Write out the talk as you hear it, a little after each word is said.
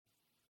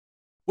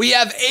We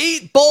have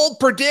 8 bold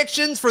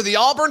predictions for the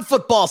Auburn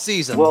football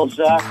season. Well,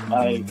 Zach,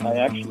 I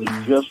actually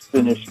just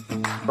finished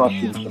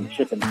crushing some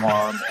chicken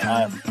parm,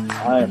 and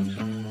I am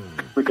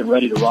freaking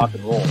ready to rock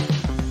and roll.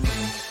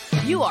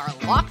 You are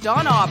Locked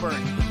On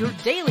Auburn, your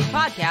daily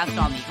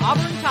podcast on the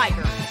Auburn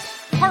Tigers.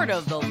 Part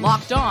of the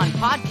Locked On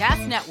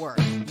Podcast Network,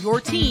 your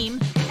team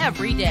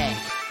every day.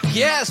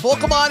 Yes,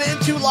 welcome on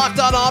into Locked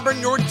On Auburn,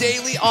 your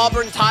daily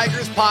Auburn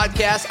Tigers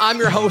podcast. I'm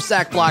your host,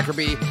 Zach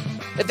Blackerby,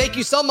 and thank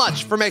you so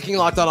much for making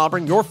Locked On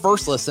Auburn your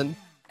first listen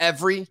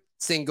every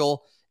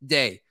single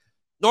day.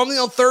 Normally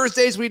on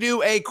Thursdays, we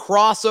do a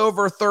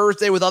crossover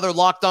Thursday with other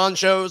Locked On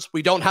shows.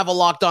 We don't have a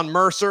Locked On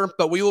Mercer,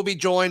 but we will be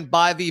joined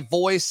by the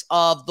voice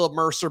of the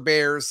Mercer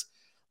Bears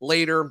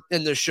later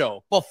in the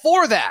show.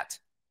 Before that,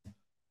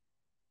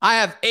 I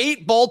have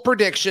 8 bold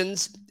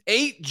predictions,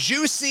 8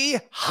 juicy,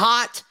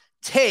 hot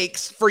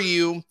takes for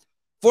you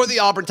for the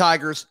Auburn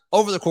Tigers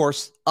over the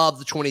course of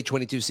the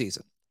 2022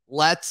 season.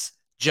 Let's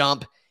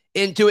jump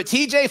into it.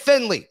 TJ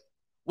Finley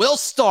will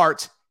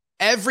start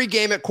every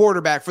game at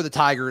quarterback for the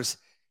Tigers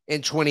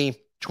in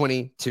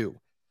 2022.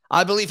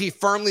 I believe he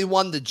firmly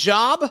won the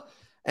job,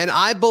 and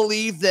I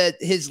believe that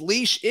his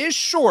leash is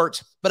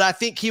short, but I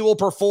think he will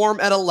perform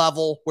at a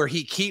level where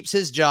he keeps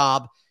his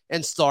job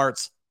and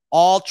starts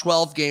all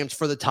 12 games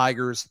for the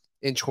Tigers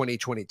in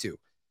 2022.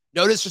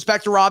 No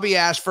disrespect to Robbie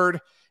Ashford.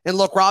 And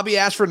look, Robbie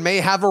Ashford may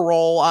have a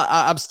role.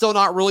 I'm still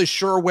not really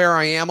sure where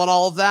I am on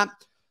all of that.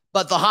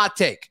 But the hot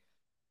take,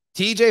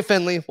 TJ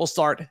Finley will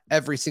start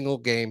every single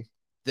game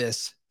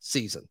this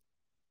season.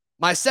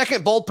 My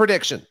second bold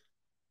prediction,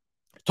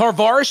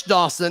 Tarvarish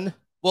Dawson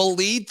will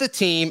lead the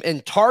team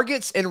in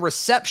targets and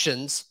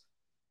receptions,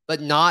 but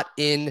not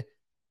in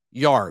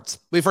yards.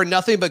 We've heard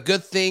nothing but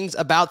good things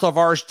about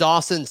Tarvarish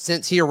Dawson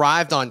since he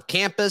arrived on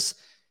campus.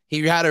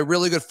 He had a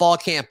really good fall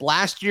camp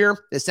last year.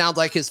 It sounds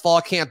like his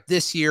fall camp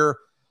this year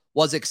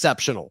was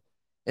exceptional.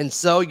 And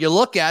so you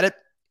look at it,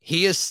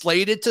 he is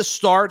slated to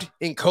start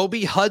in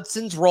Kobe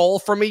Hudson's role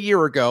from a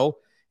year ago.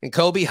 And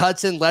Kobe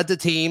Hudson led the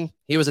team.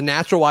 He was a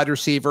natural wide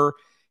receiver,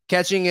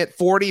 catching it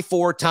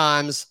 44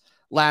 times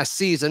last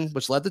season,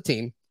 which led the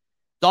team.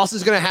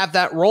 Dawson's going to have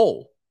that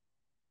role.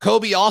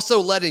 Kobe also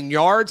led in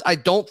yards. I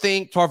don't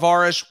think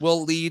Tarvarish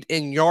will lead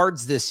in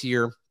yards this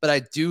year, but I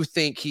do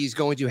think he's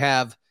going to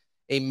have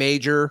a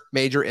major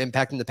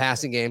impact in the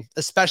passing game,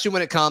 especially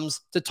when it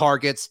comes to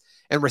targets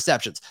and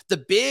receptions. The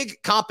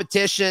big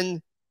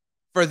competition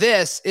for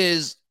this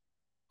is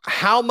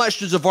how much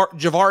does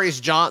Javarius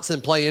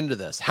Johnson play into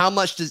this? How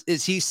much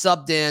is he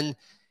subbed in?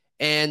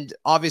 And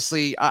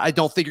obviously, I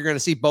don't think you're going to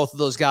see both of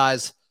those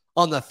guys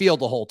on the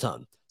field a whole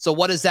ton. So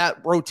what does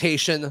that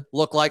rotation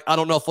look like? I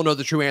don't know if we'll know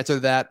the true answer to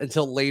that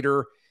until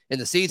later in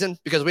the season,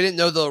 because we didn't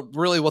know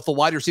really what the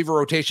wide receiver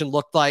rotation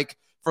looked like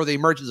for the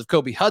emergence of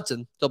Kobe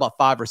Hudson until about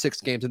 5 or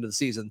 6 games into the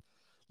season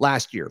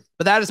last year.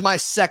 But that is my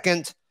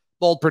second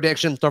bold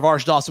prediction.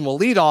 Tarvarish Dawson will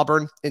lead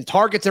Auburn in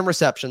targets and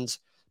receptions,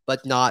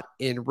 but not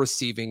in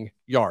receiving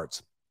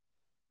yards.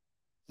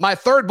 My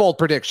third bold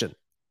prediction,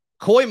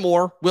 Coy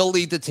Moore will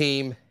lead the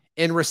team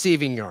in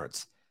receiving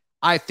yards.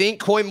 I think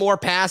Coy Moore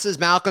passes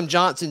Malcolm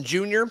Johnson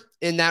Jr.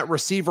 in that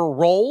receiver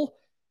role.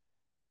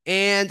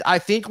 And I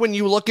think when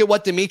you look at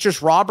what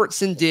Demetrius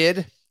Robertson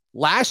did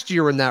last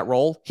year in that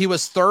role, he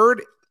was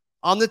third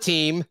on the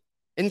team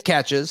in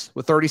catches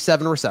with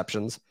 37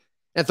 receptions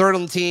and third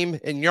on the team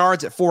in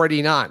yards at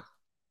 489.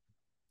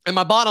 And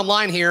my bottom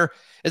line here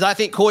is I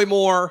think Coy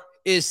Moore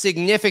is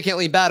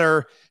significantly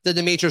better than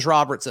Demetrius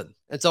Robertson.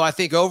 And so I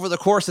think over the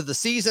course of the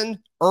season,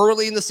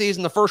 early in the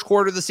season, the first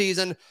quarter of the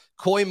season,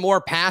 Coy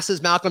Moore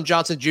passes Malcolm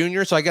Johnson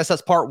Jr. So I guess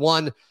that's part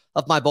one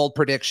of my bold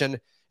prediction.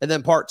 And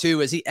then part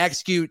two is he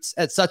executes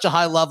at such a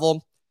high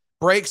level,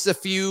 breaks a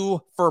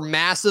few for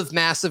massive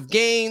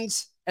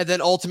gains, and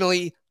then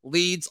ultimately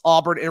leads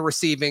Auburn in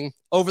receiving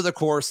over the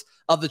course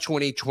of the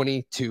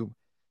 2022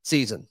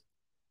 season.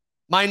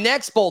 My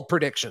next bold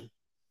prediction,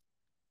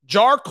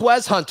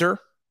 Jarquez Hunter,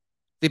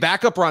 the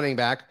backup running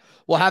back,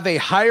 will have a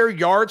higher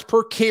yards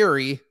per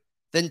carry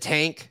than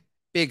Tank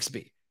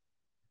Bigsby.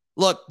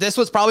 Look, this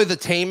was probably the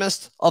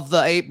tamest of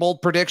the 8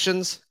 bold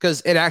predictions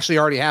because it actually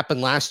already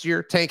happened last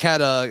year. Tank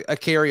had a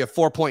carry of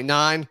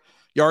 4.9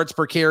 yards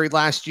per carry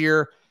last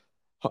year.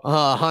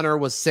 Hunter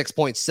was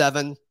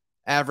 6.7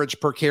 average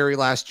per carry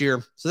last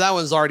year. So that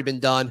one's already been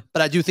done.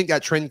 But I do think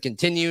that trend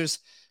continues.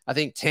 I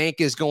think Tank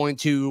is going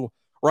to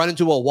run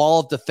into a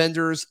wall of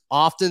defenders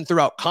often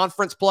throughout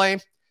conference play. I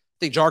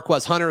think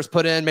Jarquez Hunter is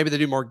put in. Maybe they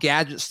do more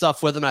gadget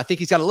stuff with him. I think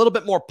he's got a little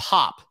bit more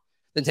pop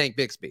than Tank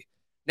Bigsby.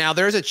 Now,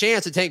 there's a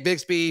chance that Tank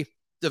Bigsby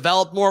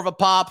developed more of a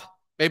pop.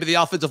 Maybe the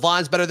offensive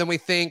line's better than we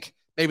think.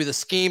 Maybe the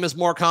scheme is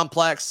more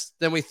complex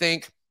than we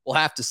think. We'll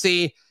have to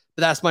see.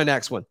 But that's my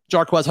next one.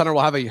 Jarquez Hunter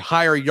will have a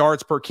higher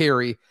yards per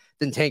carry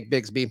than Tank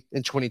Bigsby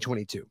in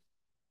 2022.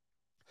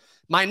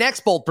 My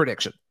next bold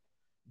prediction,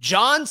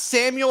 John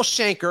Samuel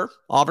Shanker,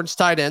 Auburn's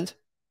tight end,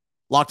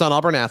 Locked On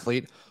Auburn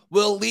athlete,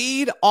 will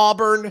lead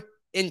Auburn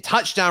in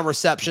touchdown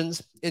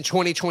receptions in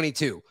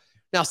 2022.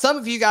 Now, some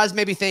of you guys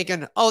may be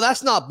thinking, oh,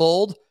 that's not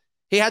bold.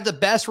 He had the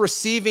best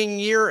receiving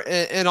year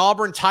in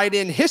Auburn tight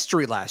end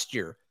history last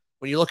year.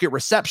 When you look at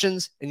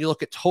receptions and you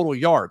look at total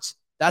yards,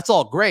 that's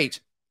all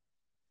great.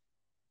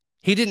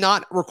 He did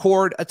not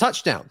record a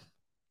touchdown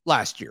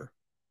last year,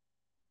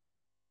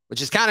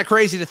 which is kind of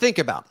crazy to think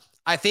about.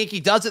 I think he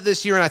does it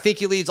this year, and I think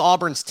he leads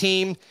Auburn's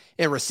team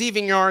in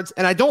receiving yards.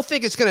 And I don't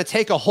think it's going to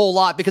take a whole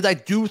lot because I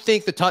do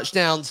think the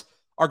touchdowns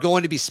are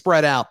going to be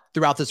spread out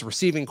throughout this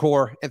receiving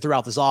core and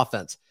throughout this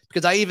offense,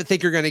 because I even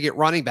think you're going to get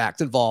running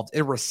backs involved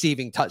in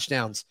receiving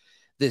touchdowns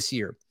this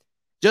year.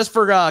 Just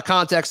for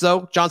context,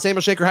 though, John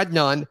Samuel Shaker had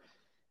none.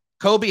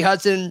 Kobe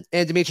Hudson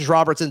and Demetrius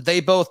Robertson,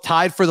 they both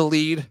tied for the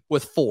lead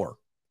with 4.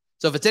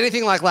 So if it's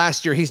anything like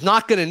last year, he's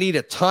not going to need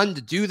a ton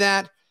to do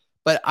that,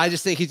 but I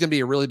just think he's going to be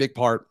a really big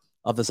part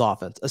of this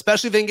offense,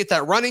 especially if they can get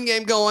that running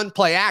game going,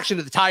 play action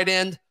to the tight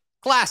end.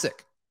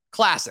 Classic.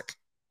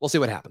 We'll see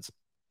what happens.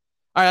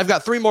 All right, I've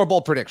got 3 more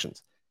bold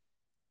predictions.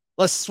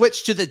 Let's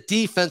switch to the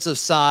defensive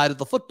side of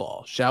the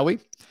football, shall we?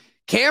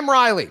 Cam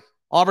Riley,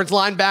 Auburn's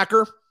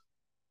linebacker,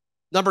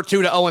 number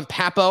 2 to Owen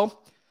Pappoe.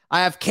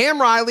 I have Cam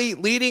Riley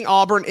leading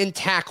Auburn in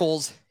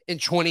tackles in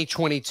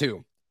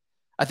 2022.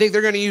 I think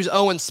they're going to use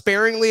Owen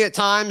sparingly at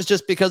times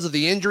just because of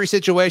the injury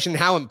situation,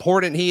 how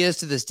important he is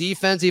to this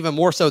defense, even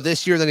more so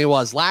this year than he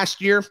was last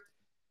year.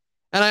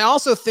 And I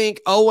also think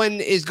Owen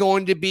is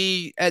going to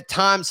be at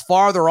times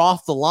farther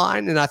off the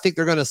line, and I think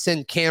they're going to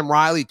send Cam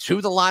Riley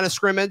to the line of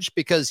scrimmage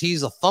because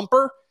he's a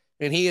thumper,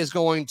 and he is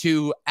going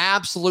to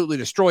absolutely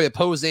destroy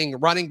opposing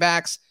running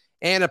backs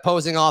and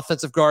opposing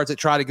offensive guards that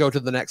try to go to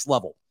the next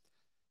level.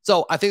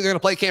 So I think they're going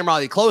to play Cam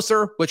Riley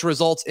closer, which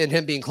results in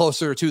him being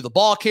closer to the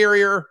ball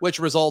carrier, which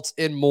results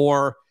in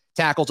more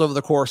tackles over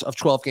the course of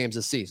 12 games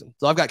this season.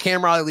 So I've got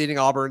Cam Riley leading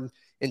Auburn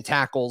in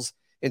tackles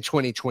in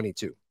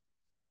 2022.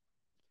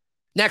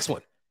 Next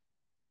one.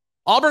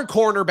 Auburn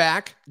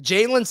cornerback,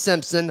 Jalen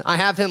Simpson. I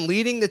have him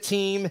leading the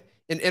team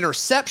in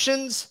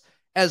interceptions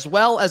as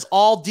well as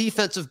all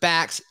defensive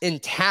backs in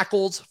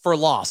tackles for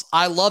loss.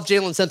 I love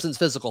Jalen Simpson's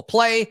physical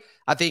play.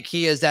 I think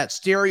he is that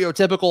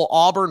stereotypical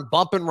Auburn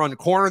bump and run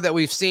corner that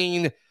we've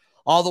seen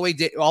all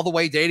the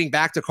way dating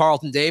back to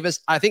Carlton Davis.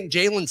 I think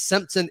Jalen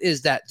Simpson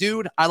is that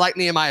dude. I like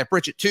Nehemiah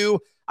Pritchett too.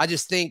 I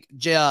just think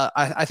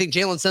I think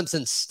Jalen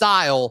Simpson's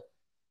style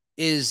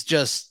is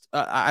just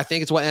I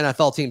think it's what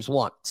NFL teams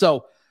want.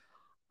 So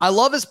I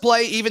love his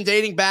play, even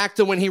dating back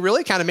to when he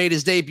really kind of made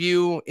his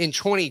debut in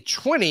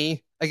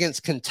 2020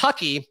 against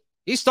Kentucky.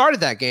 He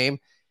started that game,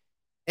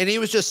 and he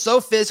was just so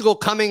physical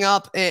coming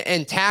up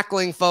and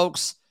tackling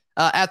folks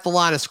at the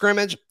line of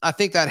scrimmage. I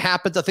think that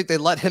happens. I think they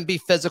let him be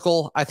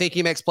physical. I think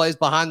he makes plays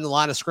behind the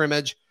line of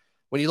scrimmage.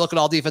 When you look at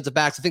all defensive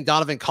backs, I think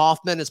Donovan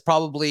Kaufman is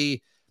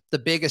probably the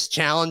biggest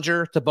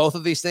challenger to both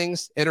of these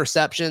things,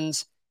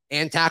 interceptions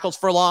and tackles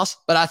for loss.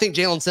 But I think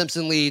Jalen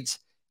Simpson leads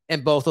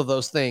in both of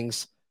those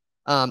things.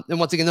 And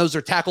once again, those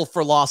are tackle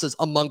for losses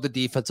among the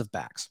defensive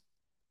backs.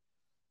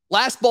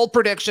 Last bold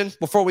prediction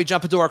before we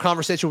jump into our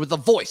conversation with the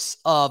voice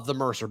of the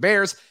Mercer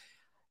Bears.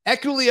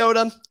 Eku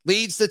Leota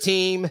leads the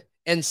team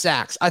in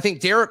sacks. I think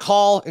Derek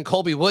Hall and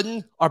Colby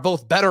Wooden are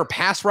both better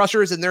pass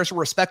rushers in their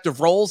respective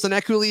roles than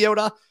Eku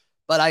Leota,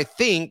 but I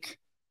think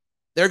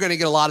they're going to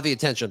get a lot of the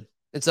attention.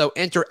 And so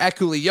enter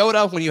Eku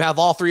Leota when you have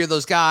all 3 of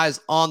those guys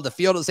on the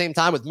field at the same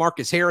time with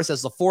Marcus Harris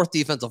as the 4th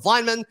defensive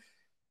lineman,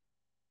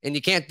 and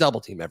you can't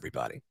double team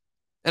everybody.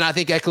 And I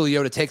think Eku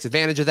Leota takes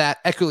advantage of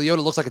that. Eku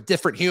Leota looks like a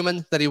different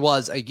human than he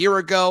was a year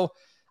ago.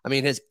 I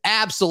mean, has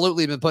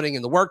absolutely been putting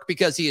in the work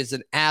because he is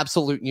an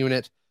absolute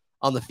unit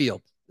on the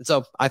field. And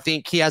so I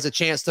think he has a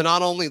chance to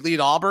not only lead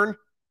Auburn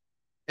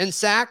in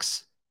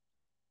sacks,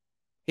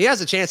 he has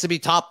a chance to be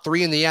top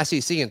 3 in the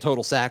SEC in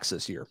total sacks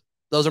this year.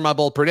 Those are my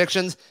bold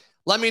predictions.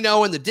 Let me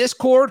know in the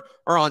Discord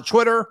or on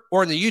Twitter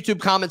or in the YouTube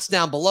comments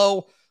down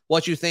below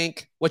what you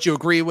think, what you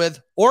agree with,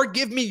 or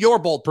give me your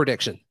bold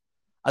prediction.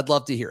 I'd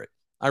love to hear it.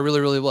 I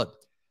really, really would. All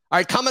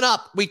right, coming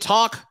up, we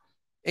talk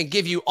and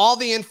give you all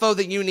the info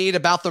that you need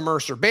about the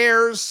Mercer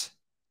Bears,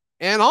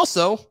 and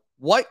also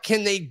what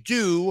can they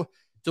do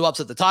to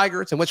upset the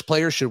Tigers and which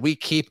players should we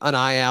keep an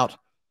eye out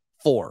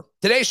for.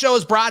 Today's show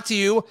is brought to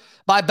you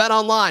by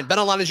BetOnline.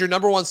 BetOnline is your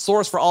number one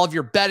source for all of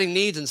your betting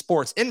needs and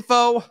sports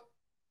info.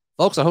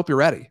 Folks, I hope you're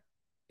ready.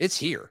 It's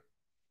here.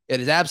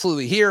 It is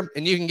absolutely here,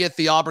 and you can get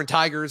the Auburn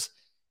Tigers.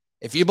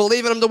 If you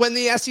believe in them to win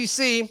the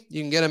SEC,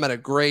 you can get them at a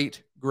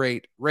great,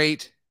 great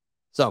rate.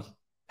 So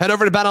head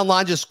over to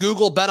BetOnline. Just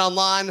Google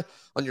BetOnline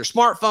on your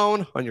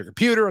smartphone, on your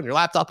computer, on your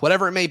laptop,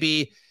 whatever it may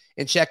be,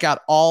 and check out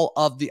all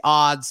of the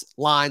odds,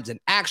 lines, and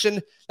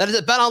action. That is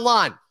at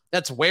BetOnline.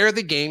 That's where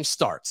the game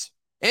starts.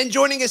 And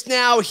joining us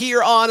now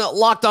here on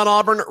Locked on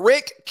Auburn,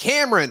 Rick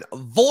Cameron,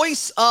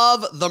 voice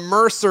of the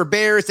Mercer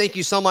Bears. Thank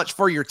you so much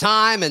for your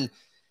time. And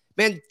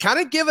man, kind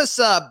of give us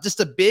just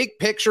a big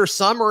picture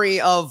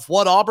summary of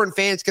what Auburn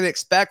fans can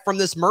expect from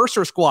this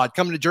Mercer squad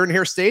coming to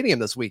Jordan-Hare Stadium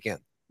this weekend.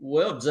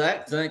 Well,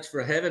 Zach, thanks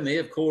for having me.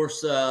 Of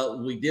course,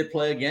 we did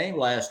play a game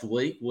last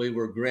week. We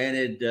were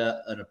granted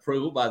an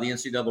approval by the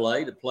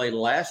NCAA to play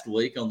last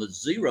week on the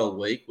 0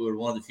 week. We were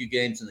one of the few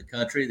games in the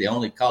country, the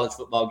only college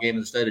football game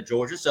in the state of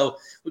Georgia. So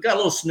we got a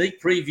little sneak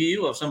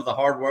preview of some of the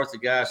hard work the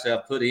guys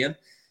have put in.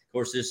 Of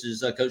course, this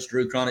is Coach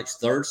Drew Cronick's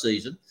third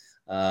season.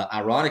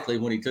 Ironically,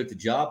 when he took the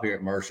job here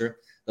at Mercer,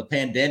 the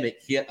pandemic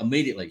hit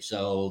immediately.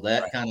 So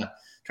that kind of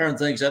turned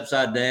things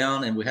upside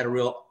down, and we had a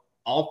real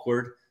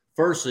awkward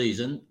first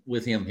season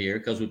with him here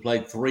because we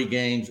played 3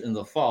 games in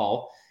the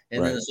fall,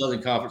 and then the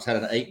Southern Conference had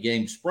an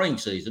 8-game spring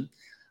season.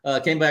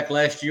 Came back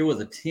last year with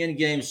a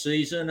 10-game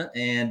season,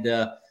 and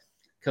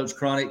Coach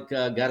Cronick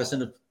got us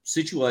in a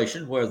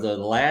situation where the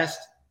last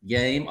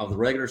game of the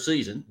regular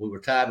season, we were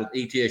tied with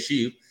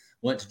ETSU,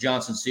 went to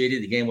Johnson City.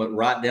 The game went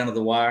right down to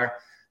the wire.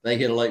 They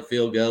hit a late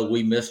field goal.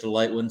 We missed a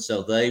late one,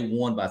 so they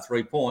won by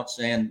 3 points,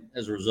 and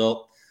as a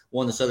result,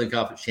 won the Southern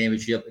Conference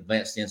Championship,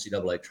 advanced the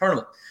NCAA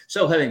tournament.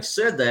 So having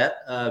said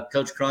that,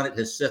 Coach Cronick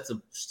has set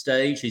the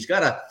stage. He's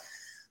got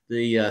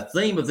the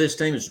theme of this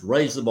team is to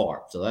raise the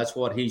bar. So that's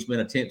what he's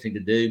been attempting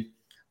to do.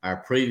 Our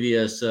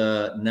previous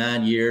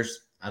 9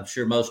 years, I'm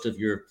sure most of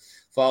your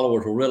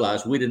followers will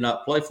realize we did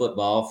not play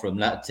football from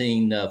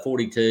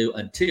 1942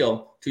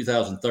 until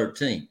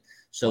 2013.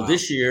 So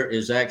this year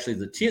is actually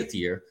the 10th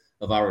year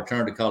of our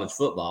return to college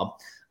football.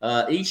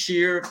 Each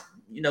year,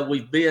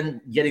 we've been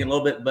getting a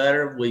little bit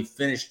better. We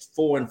finished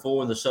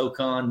 4-4 in the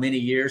SoCon many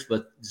years,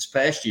 but this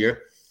past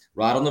year,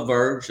 right on the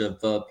verge of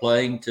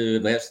playing to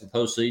advance to the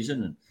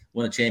postseason and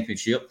win a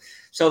championship.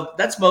 So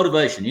that's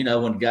motivation.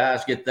 When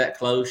guys get that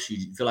close,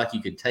 you feel like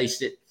you can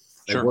taste it.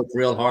 They worked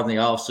real hard in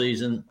the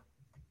offseason.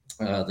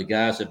 The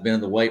guys have been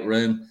in the weight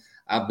room.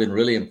 I've been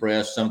really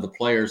impressed. Some of the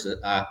players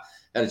that I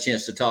had a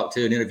chance to talk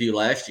to and interview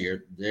last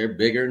year, they're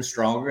bigger and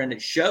stronger, and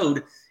it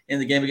showed in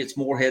the game against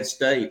Morehead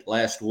State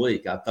last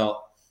week. I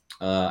thought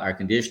our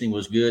conditioning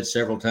was good.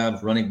 Several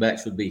times running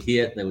backs would be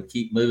hit. They would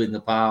keep moving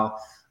the pile.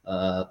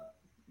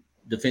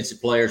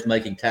 Defensive players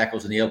making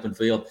tackles in the open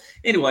field.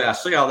 Anyway, I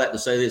say all that to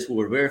say this. We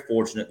were very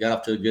fortunate, got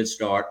off to a good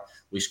start.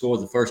 We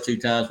scored the first 2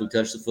 times we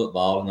touched the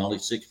football in only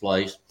 6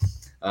 plays.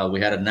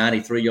 We had a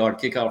 93-yard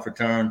kickoff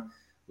return.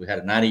 We had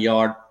a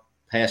 90-yard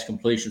pass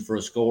completion for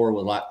a score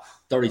with like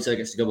 30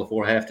 seconds to go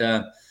before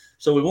halftime.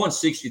 So we won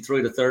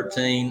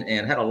 63-13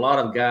 and had a lot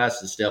of guys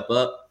to step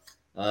up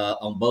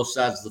on both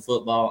sides of the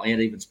football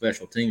and even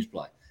special teams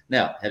play.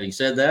 Now, having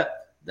said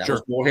that,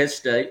 was Morehead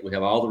State. We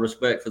have all the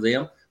respect for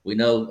them. We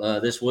know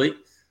this week,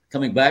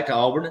 coming back to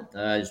Auburn,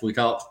 as we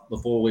talked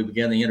before we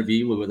began the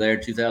interview, we were there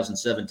in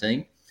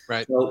 2017.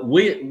 Right. So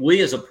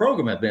we as a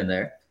program have been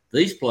there.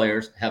 These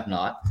players have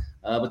not,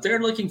 but they're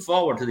looking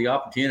forward to the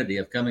opportunity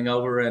of coming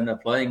over and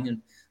playing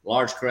in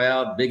large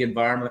crowd, big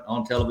environment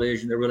on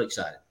television. They're really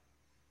excited.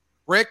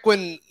 Rick,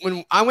 when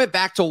I went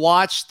back to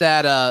watch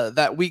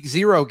that week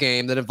 0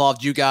 game that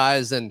involved you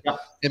guys and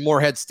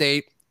Morehead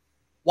State,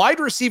 wide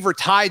receiver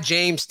Ty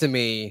James, to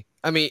me,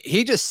 I mean,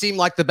 he just seemed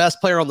like the best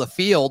player on the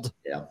field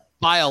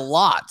by a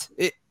lot.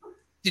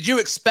 Did you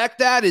expect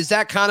that? Is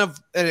that kind of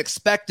an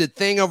expected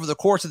thing over the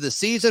course of the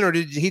season, or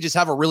did he just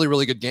have a really,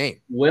 really good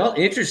game? Well,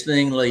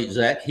 interestingly,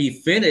 Zach,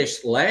 he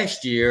finished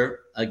last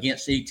year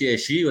against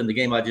ETSU in the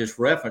game I just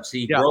referenced.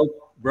 He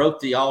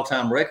broke the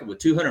all-time record with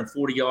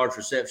 240 yards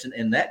reception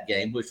in that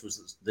game, which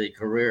was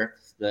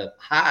the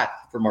high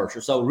for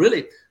Mercer. So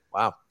really,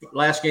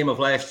 last game of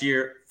last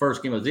year,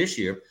 first game of this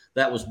year,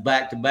 that was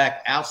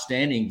back-to-back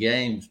outstanding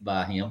games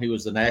by him. He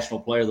was the National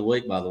Player of the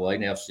Week, by the way,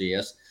 in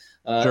FCS.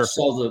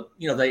 So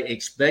they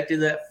expected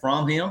that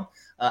from him.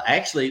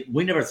 Actually,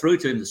 we never threw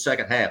to him the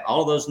second half.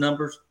 All of those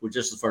numbers were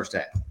just the first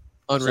half.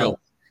 Unreal. So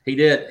he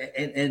did.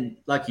 And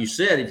like you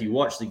said, if you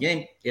watch the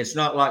game, it's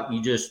not like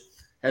you just,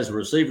 as a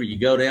receiver, you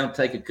go down,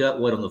 take a cut,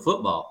 wait on the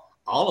football.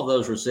 All of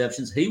those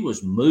receptions, he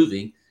was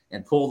moving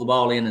and pulled the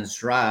ball in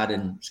stride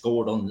and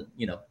scored on,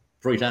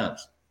 3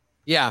 times.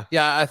 Yeah.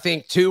 I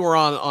think 2 were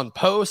on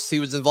posts. He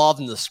was involved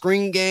in the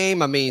screen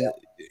game. I mean,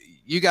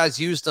 you guys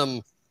used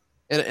him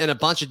in a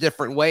bunch of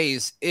different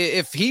ways.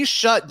 If he's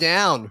shut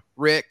down,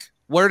 Rick,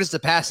 where does the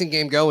passing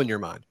game go in your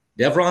mind?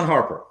 Devron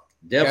Harper.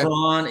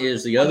 Devron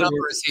is the other. What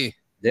number is he?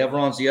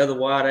 Devron's the other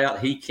wideout.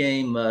 He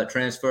came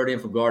transferred in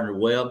from Gardner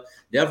Webb.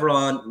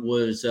 Devron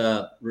was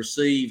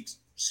received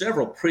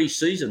several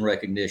preseason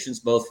recognitions,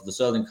 both for the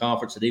Southern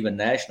Conference and even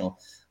national.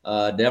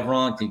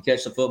 Devron can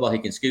catch the football. He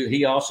can scoot.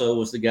 He also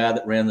was the guy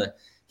that ran the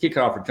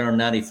kickoff return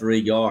 93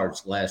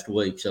 yards last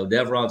week. So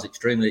Devron's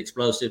extremely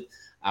explosive.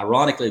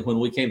 Ironically, when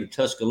we came to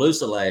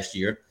Tuscaloosa last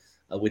year,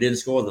 we didn't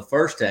score the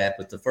first half,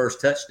 but the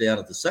first touchdown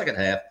of the second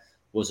half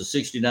was a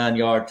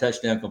 69-yard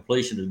touchdown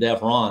completion to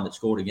Devron that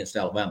scored against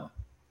Alabama.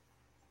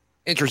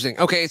 Interesting.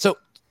 Okay, so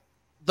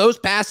those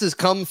passes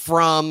come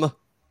from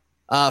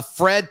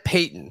Fred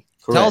Payton.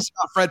 Correct. Tell us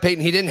about Fred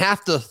Payton. He didn't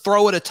have to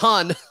throw it a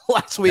ton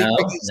last week.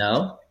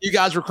 No. You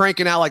guys were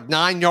cranking out like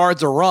 9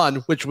 yards a run,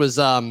 which was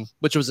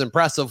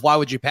impressive. Why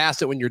would you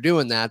pass it when you're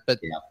doing that? But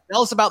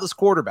tell us about this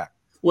quarterback.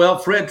 Well,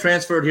 Fred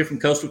transferred here from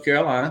Coastal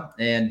Carolina,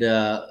 and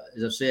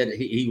as I said,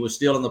 he was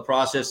still in the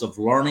process of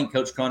learning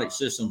Coach Cronick's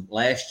system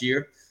last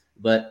year.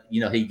 but,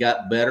 he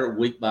got better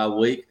week by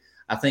week.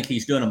 I think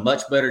he's doing a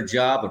much better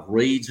job of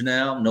reads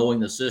now, knowing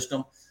the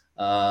system.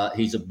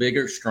 He's a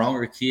bigger,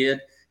 stronger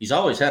kid. He's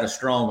always had a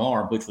strong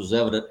arm, which was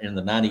evident in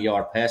the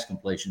 90-yard pass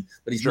completion.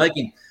 But he's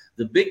making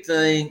the big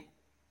thing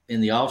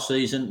in the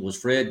offseason was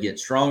Fred get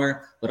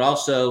stronger, but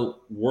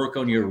also work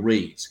on your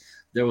reads.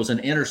 There was an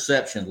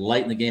interception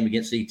late in the game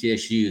against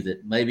ETSU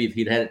that maybe if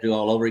he'd had it do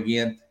all over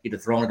again, he'd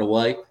have thrown it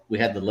away. We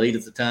had the lead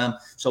at the time.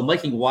 So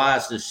making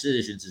wise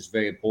decisions is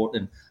very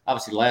important. And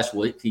obviously last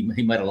week he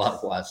made a lot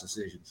of wise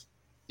decisions.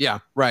 Yeah,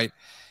 right.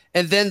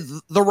 And then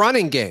the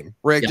running game,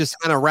 Rick, just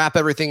kind of wrap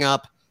everything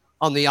up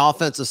on the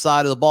offensive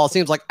side of the ball. It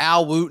seems like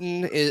Al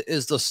Wooten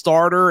is the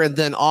starter, and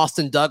then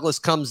Austin Douglas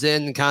comes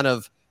in and kind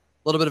of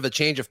a little bit of a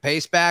change of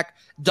pace back.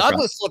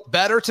 Douglas looked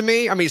better to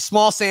me. I mean,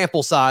 small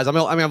sample size. I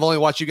mean, I've only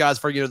watched you guys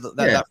for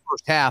that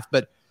first half,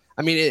 but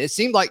I mean, it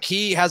seemed like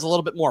he has a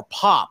little bit more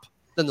pop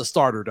than the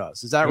starter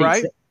does. Is that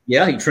right?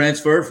 Yeah, he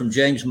transferred from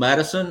James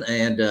Madison,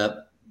 and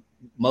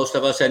most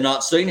of us had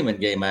not seen him in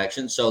game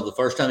action. So the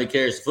first time he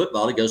carries the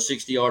football, he goes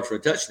 60 yards for a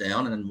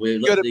touchdown, and we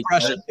look good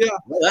impression. Yeah,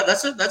 well,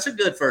 that's a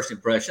good first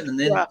impression. And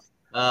then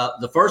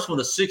the first one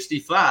was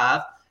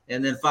 65.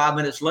 And then 5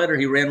 minutes later,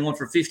 he ran one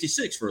for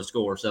 56 for a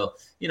score. So,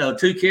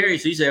 2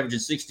 carries, he's averaging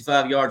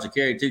 65 yards a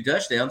carry, 2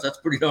 touchdowns. That's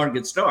a pretty darn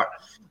good start.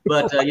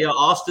 But,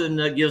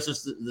 Austin gives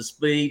us the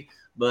speed.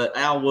 But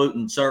Al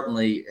Wooten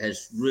certainly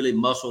has really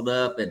muscled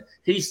up. And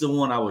he's the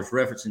one I was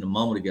referencing a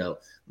moment ago.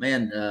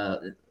 Man,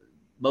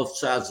 both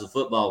sides of the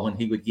football, when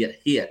he would get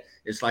hit,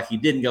 it's like he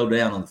didn't go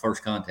down on the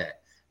first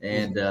contact.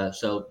 And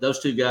so those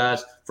 2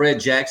 guys, Fred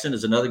Jackson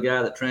is another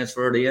guy that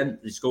transferred in.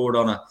 He scored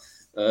on a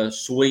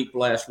sweep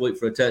last week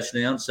for a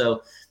touchdown.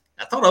 So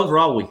I thought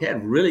overall we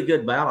had really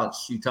good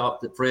balance. You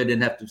talked that Fred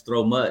didn't have to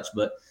throw much,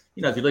 but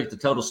if you look at the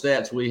total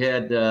stats, we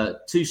had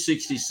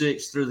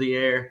 266 through the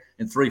air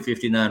and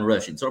 359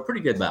 rushing. So a pretty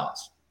good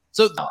balance.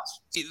 So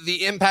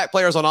the impact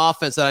players on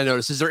offense that I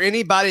noticed, is there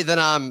anybody that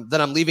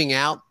I'm leaving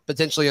out,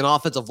 potentially an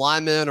offensive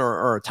lineman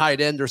or a tight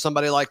end or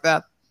somebody like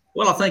that?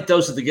 Well, I think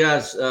those are the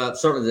guys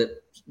certainly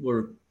that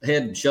were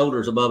head and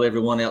shoulders above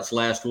everyone else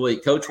last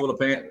week. Coach will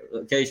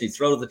occasionally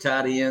throw to the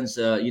tight ends.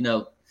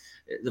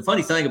 The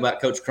funny thing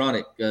about Coach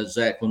Cronic,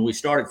 Zach, when we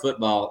started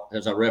football,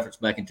 as I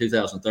referenced back in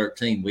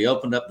 2013, we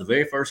opened up the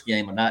very first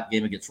game, a night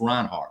game against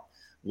Reinhardt.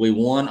 We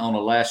won on a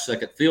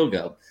last-second field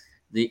goal.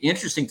 The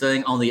interesting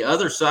thing on the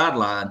other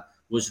sideline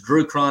was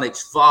Drew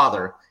Cronic's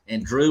father,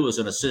 and Drew was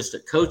an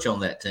assistant coach on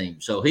that team.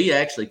 So he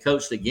actually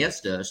coached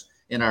against us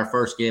in our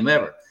first game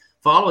ever.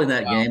 Following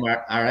that game,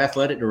 our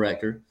athletic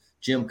director,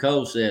 Jim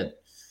Cole, said,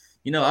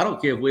 I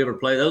don't care if we ever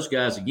play those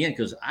guys again,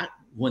 because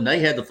when they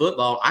had the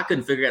football, I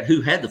couldn't figure out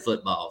who had the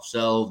football.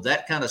 So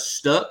that kind of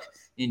stuck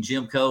in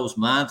Jim Cole's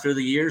mind through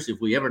the years. If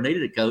we ever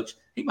needed a coach,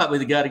 he might be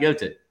the guy to go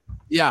to.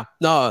 Yeah,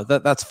 no,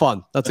 that's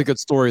fun. That's a good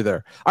story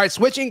there. All right,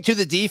 switching to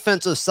the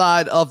defensive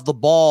side of the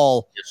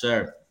ball. Yes,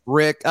 sir.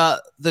 Rick,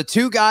 the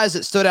 2 guys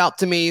that stood out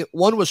to me,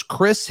 one was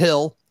Chris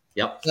Hill,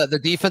 the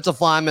defensive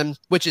lineman,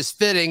 which is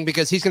fitting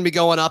because he's going to be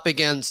going up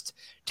against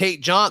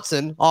Tate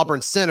Johnson,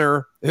 Auburn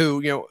center, who,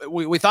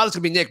 we thought it was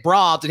going to be Nick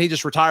Brobst, and he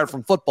just retired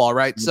from football,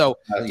 right? So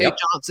Tate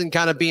Johnson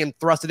kind of being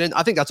thrusted in.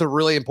 I think that's a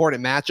really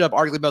important matchup,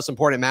 arguably the most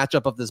important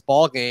matchup of this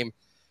ball game.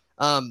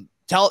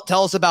 Tell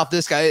us about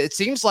this guy. It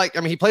seems like,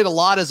 he played a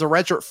lot as a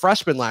redshirt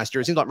freshman last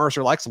year. It seems like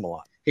Mercer likes him a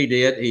lot. He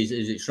did. He's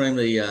an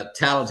extremely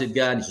talented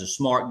guy. He's a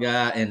smart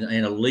guy and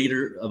a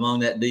leader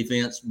among that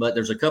defense. But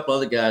there's a couple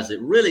other guys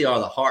that really are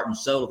the heart and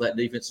soul of that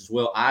defense as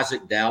well.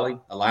 Isaac Dowling,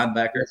 a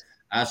linebacker.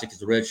 Isaac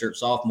is a redshirt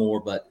sophomore,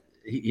 but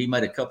he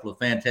made a couple of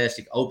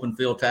fantastic open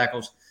field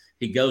tackles.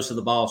 He goes to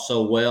the ball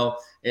so well.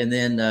 And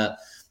then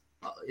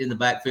in the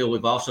backfield,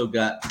 we've also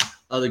got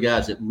other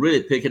guys that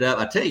really pick it up.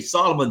 I tell you,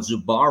 Solomon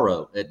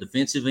Zubaro at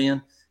defensive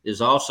end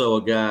is also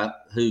a guy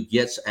who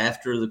gets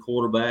after the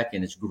quarterback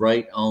and is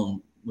great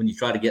on when you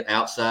try to get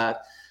outside.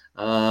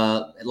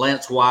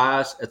 Lance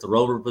Wise at the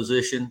rover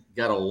position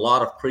got a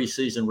lot of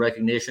preseason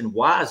recognition.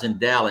 Wise and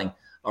Dowling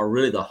are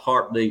really the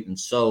heartbeat and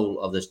soul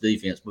of this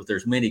defense, but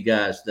there's many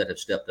guys that have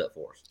stepped up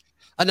for us.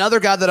 Another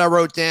guy that I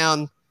wrote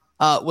down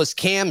was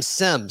Cam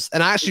Sims,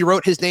 and I actually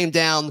wrote his name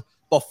down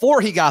before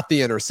he got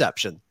the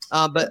interception.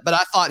 But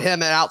I thought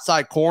him at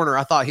outside corner,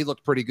 I thought he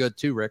looked pretty good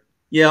too, Rick.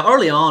 Yeah,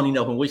 early on,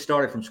 when we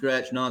started from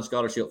scratch,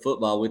 non-scholarship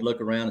football, we'd look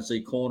around and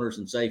see corners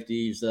and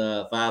safeties,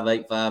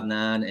 5'8",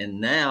 5'9", and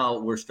now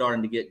we're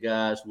starting to get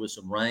guys with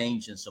some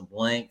range and some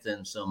length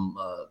and some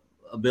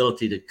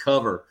ability to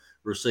cover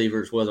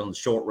receivers, whether on the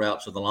short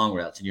routes or the long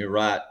routes. And you're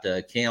right,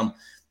 Cam,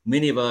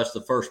 many of us,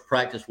 the first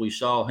practice we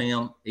saw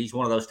him, he's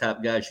one of those type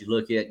of guys you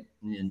look at,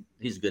 and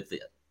he's a good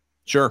fit.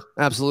 Sure,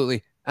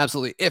 absolutely.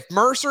 Absolutely. If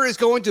Mercer is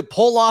going to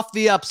pull off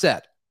the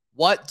upset,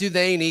 what do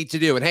they need to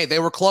do? And hey, they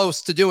were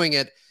close to doing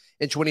it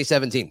in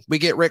 2017. We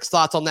get Rick's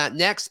thoughts on that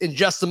next in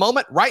just a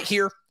moment, right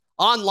here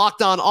on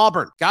Locked On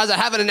Auburn. Guys, I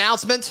have an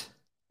announcement.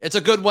 It's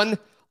a good one.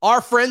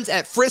 Our friends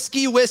at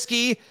Frisky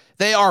Whiskey,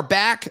 they are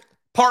back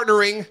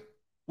partnering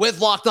with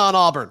Locked On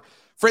Auburn.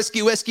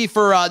 Frisky Whiskey,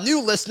 for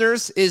new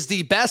listeners, is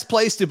the best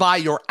place to buy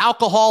your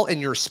alcohol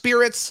and your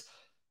spirits.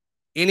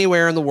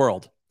 anywhere in the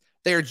world.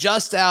 They are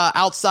just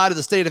outside of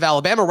the state of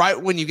Alabama,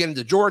 right when you get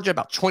into Georgia,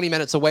 about 20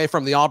 minutes away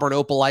from the Auburn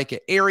Opelika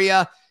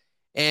area.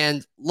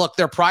 And look,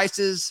 their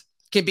prices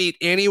can beat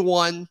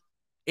anyone,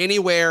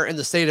 anywhere in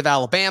the state of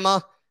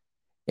Alabama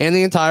and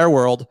the entire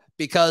world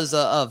because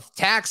of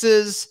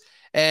taxes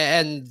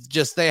and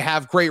just they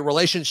have great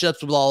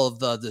relationships with all of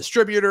the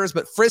distributors.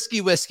 But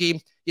Frisky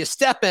Whiskey, you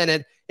step in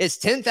it, it's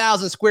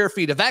 10,000 square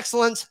feet of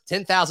excellence,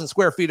 10,000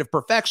 square feet of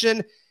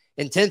perfection,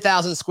 and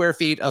 10,000 square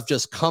feet of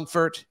just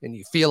comfort, and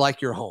you feel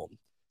like you're home.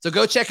 So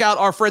go check out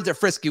our friends at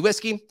Frisky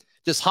Whiskey.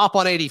 Just hop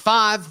on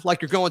 85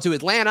 like you're going to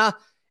Atlanta,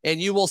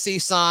 and you will see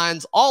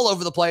signs all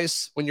over the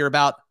place when you're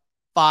about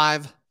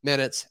 5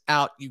 minutes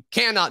out. You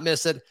cannot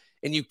miss it,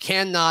 and you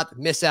cannot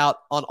miss out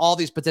on all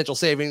these potential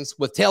savings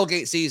with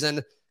tailgate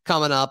season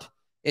coming up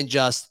in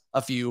just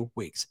a few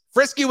weeks.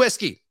 Frisky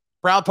Whiskey,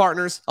 proud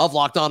partners of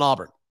Locked On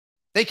Auburn.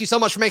 Thank you so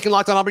much for making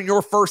Locked On Auburn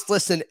your first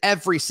listen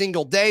every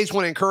single day. Just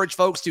want to encourage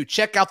folks to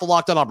check out the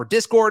Locked On Auburn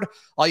Discord.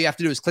 All you have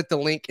to do is click the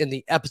link in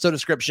the episode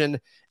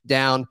description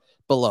down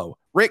below.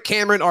 Rick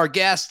Cameron, our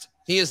guest,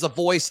 he is the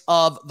voice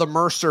of the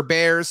Mercer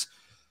Bears.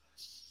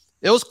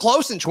 It was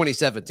close in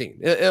 2017.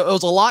 It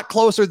was a lot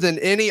closer than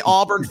any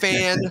Auburn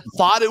fan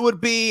thought it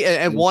would be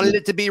and wanted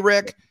it to be,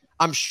 Rick.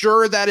 I'm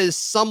sure that is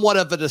somewhat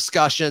of a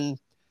discussion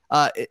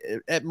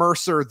at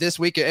Mercer this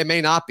week. It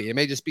may not be. It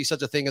may just be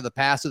such a thing of the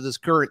past that this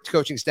current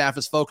coaching staff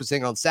is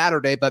focusing on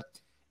Saturday. But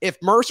if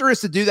Mercer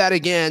is to do that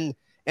again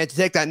and to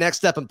take that next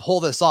step and pull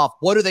this off,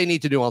 what do they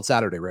need to do on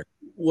Saturday, Rick?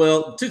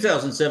 Well,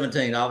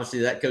 2017, obviously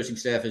that coaching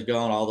staff is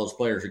gone. All those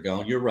players are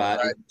gone. You're right.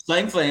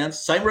 Same fans,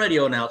 same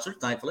radio announcer,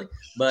 thankfully.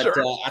 But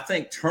sure. I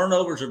think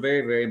turnovers are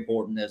very, very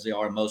important as they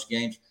are in most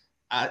games.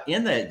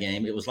 In that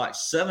game, it was like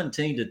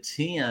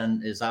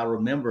 17-10, as I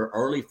remember,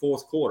 early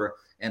fourth quarter.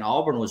 And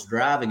Auburn was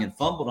driving and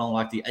fumbled on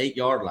like the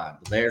 8-yard line.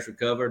 The Bears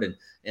recovered,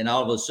 and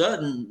all of a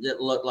sudden it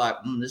looked like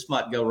this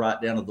might go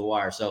right down to the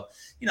wire. So,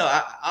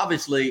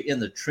 obviously in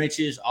the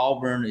trenches,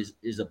 Auburn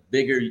is a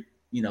bigger,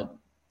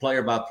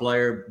 player by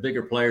player,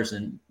 bigger players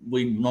than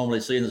we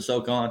normally see in the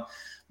SoCon.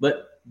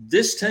 But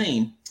this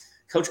team,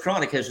 Coach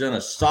Cronic has done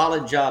a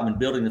solid job in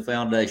building the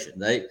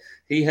foundation.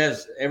 He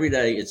has every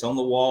day, it's on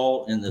the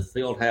wall in the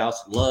field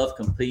house, love,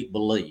 compete,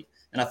 believe.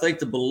 And I think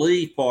the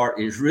believe part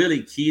is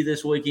really key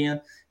this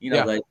weekend.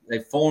 They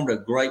formed a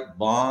great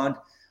bond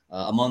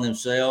among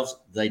themselves.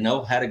 They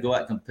know how to go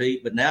out and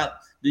compete. But now,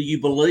 do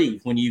you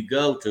believe when you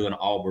go to an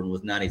Auburn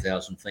with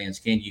 90,000 fans?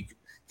 Can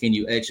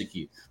you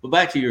execute? But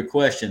back to your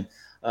question,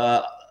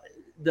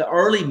 the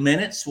early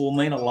minutes will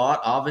mean a lot.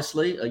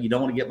 Obviously, you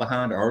don't want to get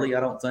behind early, I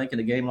don't think, in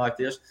a game like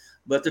this.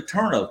 But the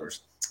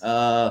turnovers,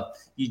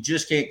 you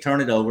just can't turn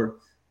it over.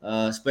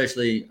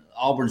 Especially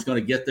Auburn's going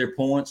to get their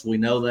points. We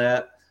know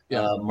that.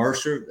 Yeah.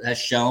 Mercer has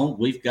shown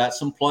we've got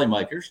some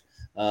playmakers,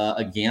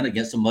 again,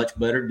 against a much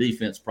better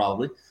defense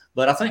probably.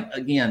 But I think,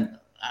 again,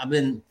 I've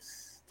been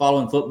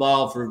following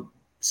football for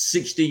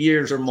 60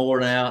 years or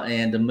more now,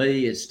 and to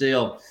me it's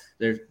still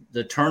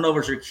the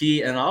turnovers are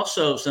key, and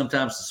also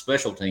sometimes the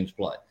special teams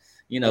play.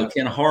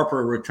 Can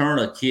Harper return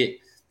a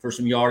kick for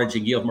some yardage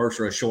and give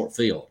Mercer a short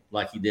field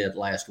like he did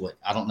last week?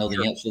 I don't know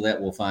the answer to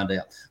that. We'll find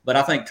out. But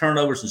I think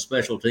turnovers and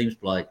special teams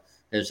play,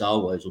 as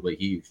always, will be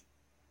huge.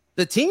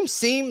 The team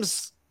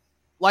seems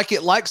like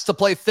it likes to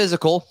play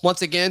physical.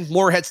 Once again,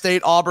 Morehead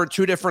State, Auburn,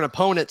 two different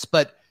opponents.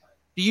 But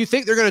do you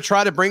think they're going to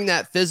try to bring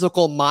that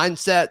physical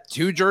mindset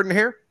to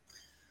Jordan-Hare?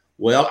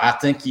 Well, I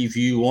think if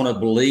you want to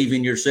believe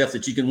in yourself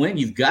that you can win,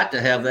 you've got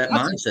to have that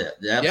mindset.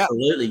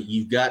 Absolutely. Yeah.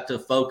 You've got to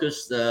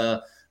focus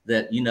on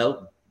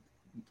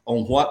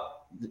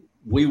what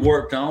we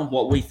worked on,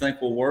 what we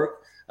think will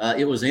work.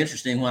 It was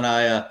interesting when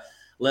I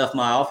left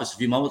my office a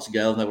few moments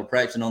ago, and they were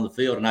practicing on the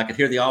field, and I could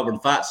hear the Auburn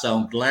fight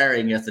song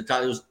glaring at the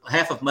top. It was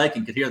half of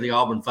Macon could hear the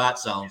Auburn fight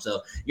song.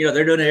 So,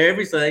 they're doing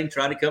everything,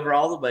 trying to cover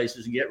all the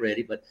bases and get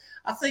ready. But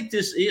I think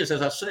this is,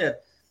 as I said,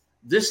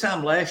 this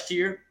time last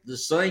year, the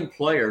same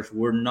players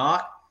were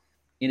not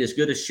in as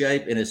good a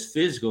shape and as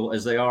physical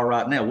as they are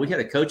right now. We had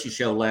a coaching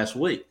show last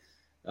week.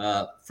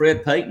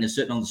 Fred Payton is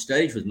sitting on the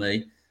stage with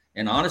me,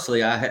 and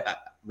honestly, I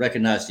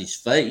recognized his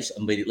face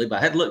immediately, but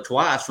I had to look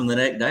twice from the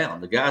neck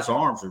down. The guy's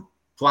arms are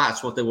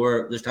twice what they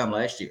were this time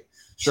last year.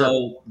 Sure.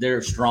 So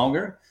they're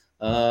stronger.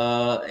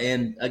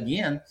 And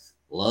again,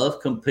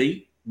 love,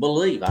 compete,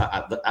 believe.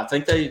 I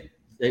think they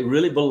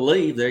really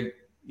believe they,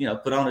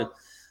 put on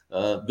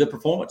a good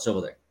performance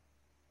over there.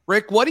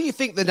 Rick, what do you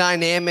think the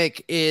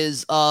dynamic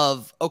is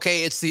of,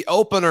 okay, it's the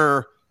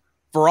opener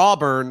for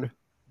Auburn,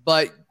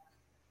 but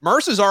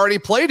Mercer's already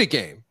played a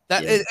game.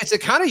 It's a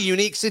kind of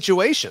unique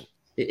situation.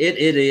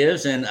 It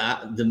is. And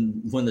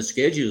when the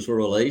schedules were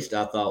released,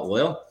 I thought,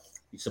 well,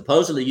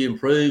 supposedly you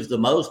improved the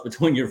most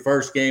between your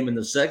first game and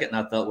the second. And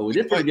I thought, well, we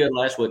did pretty good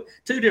last week.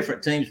 Two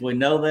different teams, we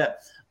know that.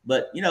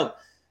 But,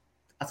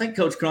 I think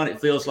Coach Cronic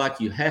feels like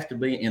you have to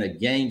be in a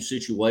game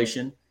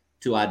situation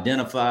to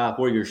identify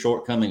where your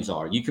shortcomings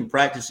are. You can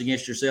practice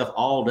against yourself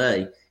all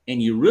day,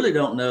 and you really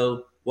don't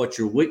know what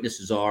your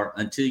weaknesses are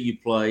until you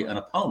play an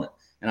opponent.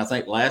 And I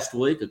think last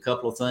week, a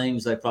couple of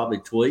things they probably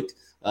tweaked.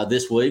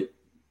 This week,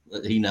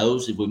 he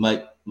knows if we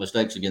make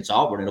mistakes against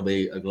Auburn, it'll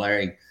be a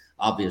glaring,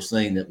 obvious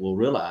thing that we'll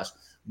realize.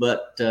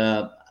 But,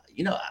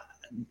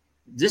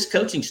 this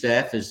coaching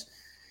staff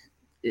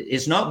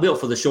it's not built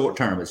for the short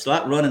term. It's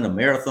like running a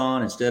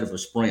marathon instead of a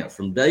sprint.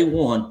 From day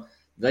one,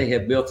 they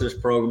have built this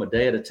program a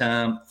day at a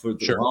time for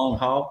the long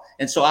haul.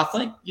 And so I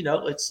think, we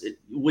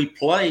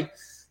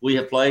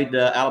have played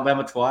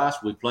Alabama twice.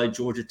 We played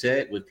Georgia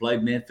Tech. We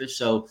played Memphis.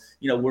 So,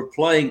 we're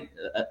playing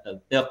a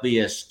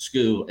FBS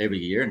school every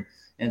year.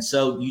 And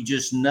so you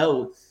just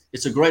know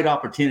it's a great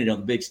opportunity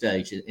on the big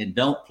stage. And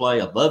don't play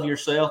above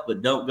yourself,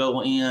 but don't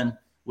go in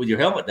with your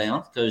helmet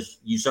down, because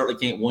you certainly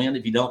can't win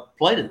if you don't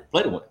play to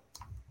win.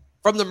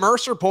 From the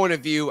Mercer point of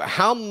view,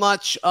 how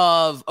much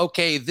of,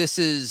 this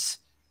is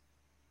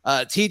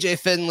TJ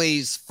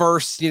Finley's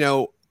first,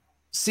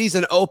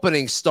 season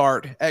opening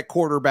start at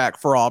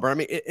quarterback for Auburn? I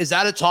mean, is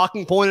that a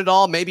talking point at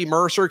all? Maybe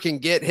Mercer can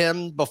get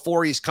him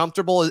before he's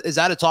comfortable. Is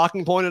that a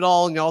talking point at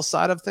all on y'all's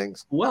side of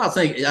things? Well, I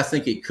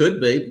think it could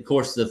be. Of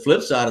course, the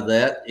flip side of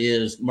that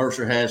is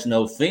Mercer has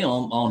no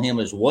film on him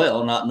as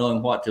well, not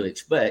knowing what to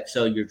expect.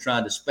 So you're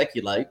trying to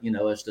speculate,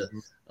 as to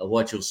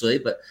what you'll see.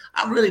 But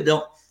I really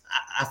don't.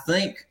 I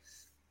think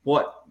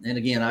and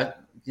again, I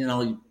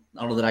don't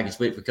know that I can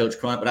speak for Coach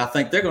Crump, but I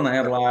think they're going to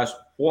analyze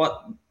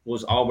what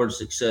was Auburn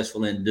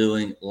successful in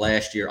doing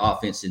last year,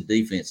 offense and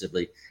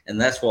defensively. And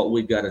that's what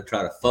we've got to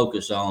try to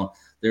focus on,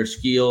 their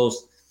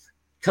skills.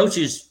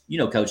 Coaches,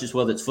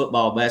 whether it's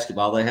football,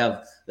 basketball, they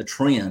have a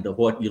trend of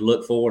what you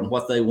look for and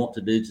what they want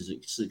to do to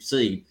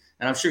succeed.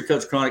 And I'm sure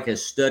Coach Cronick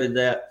has studied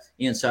that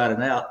inside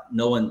and out,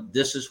 knowing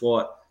this is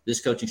what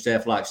this coaching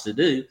staff likes to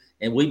do,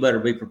 and we better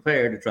be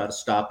prepared to try to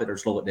stop it or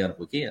slow it down if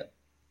we can.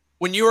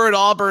 When you were at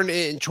Auburn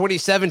in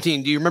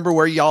 2017, do you remember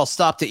where y'all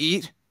stopped to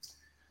eat?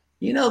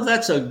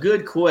 That's a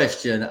good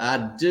question.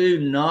 I do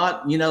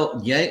not.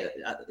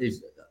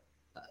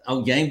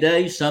 On game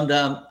days,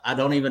 sometimes I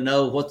don't even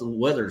know what the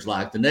weather's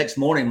like. The next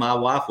morning, my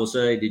wife will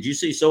say, "Did you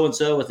see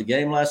so-and-so at the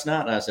game last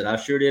night?" And I said, "I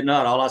sure did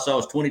not. All I saw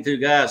was 22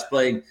 guys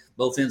playing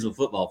both ends of a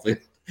football field."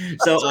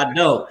 So I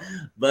know.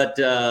 But,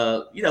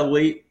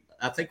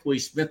 I think we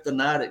spent the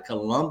night at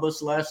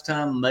Columbus last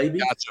time, maybe.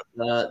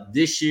 Gotcha.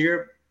 This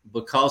year,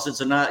 because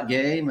it's a night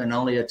game and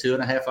only a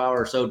 2.5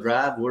 hour or so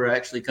drive, we're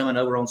actually coming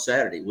over on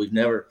Saturday. We've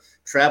never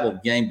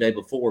traveled game day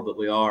before, but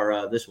we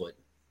are this week.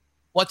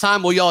 What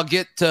time will y'all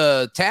get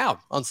to town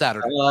on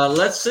Saturday?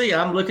 Let's see.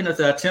 I'm looking at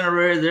the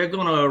itinerary. They're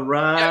going to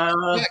arrive. Yeah,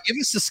 give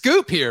us the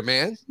scoop here,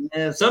 man.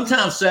 Yeah,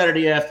 sometime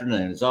Saturday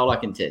afternoon is all I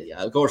can tell you.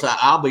 Of course,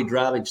 I'll be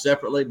driving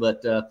separately,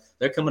 but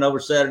they're coming over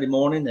Saturday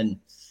morning and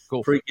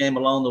pre-game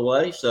along the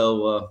way.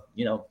 So,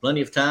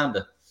 plenty of time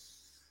to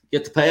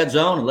get the pads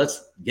on and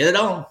let's get it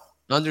on.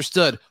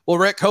 Understood. Well,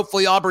 Rick,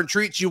 hopefully Auburn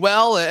treats you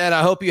well, and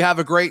I hope you have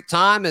a great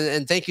time.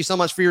 And thank you so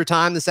much for your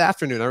time this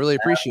afternoon. I really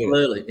appreciate it.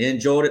 Absolutely.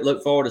 Enjoyed it.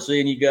 Look forward to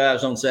seeing you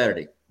guys on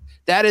Saturday.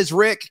 That is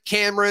Rick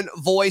Cameron,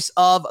 voice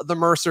of the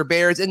Mercer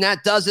Bears. And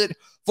that does it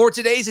for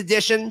today's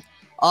edition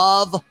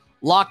of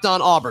Locked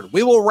On Auburn.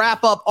 We will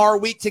wrap up our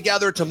week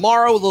together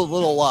tomorrow, a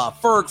little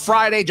Ferg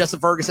Friday. Justin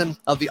Ferguson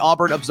of the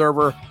Auburn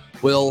Observer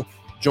will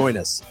join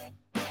us.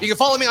 You can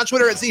follow me on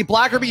Twitter at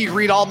 @ZBlackerby. You can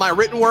read all my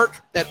written work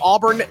at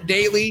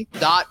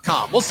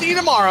auburndaily.com. We'll see you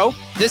tomorrow.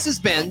 This has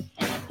been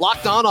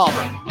Locked On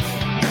Auburn.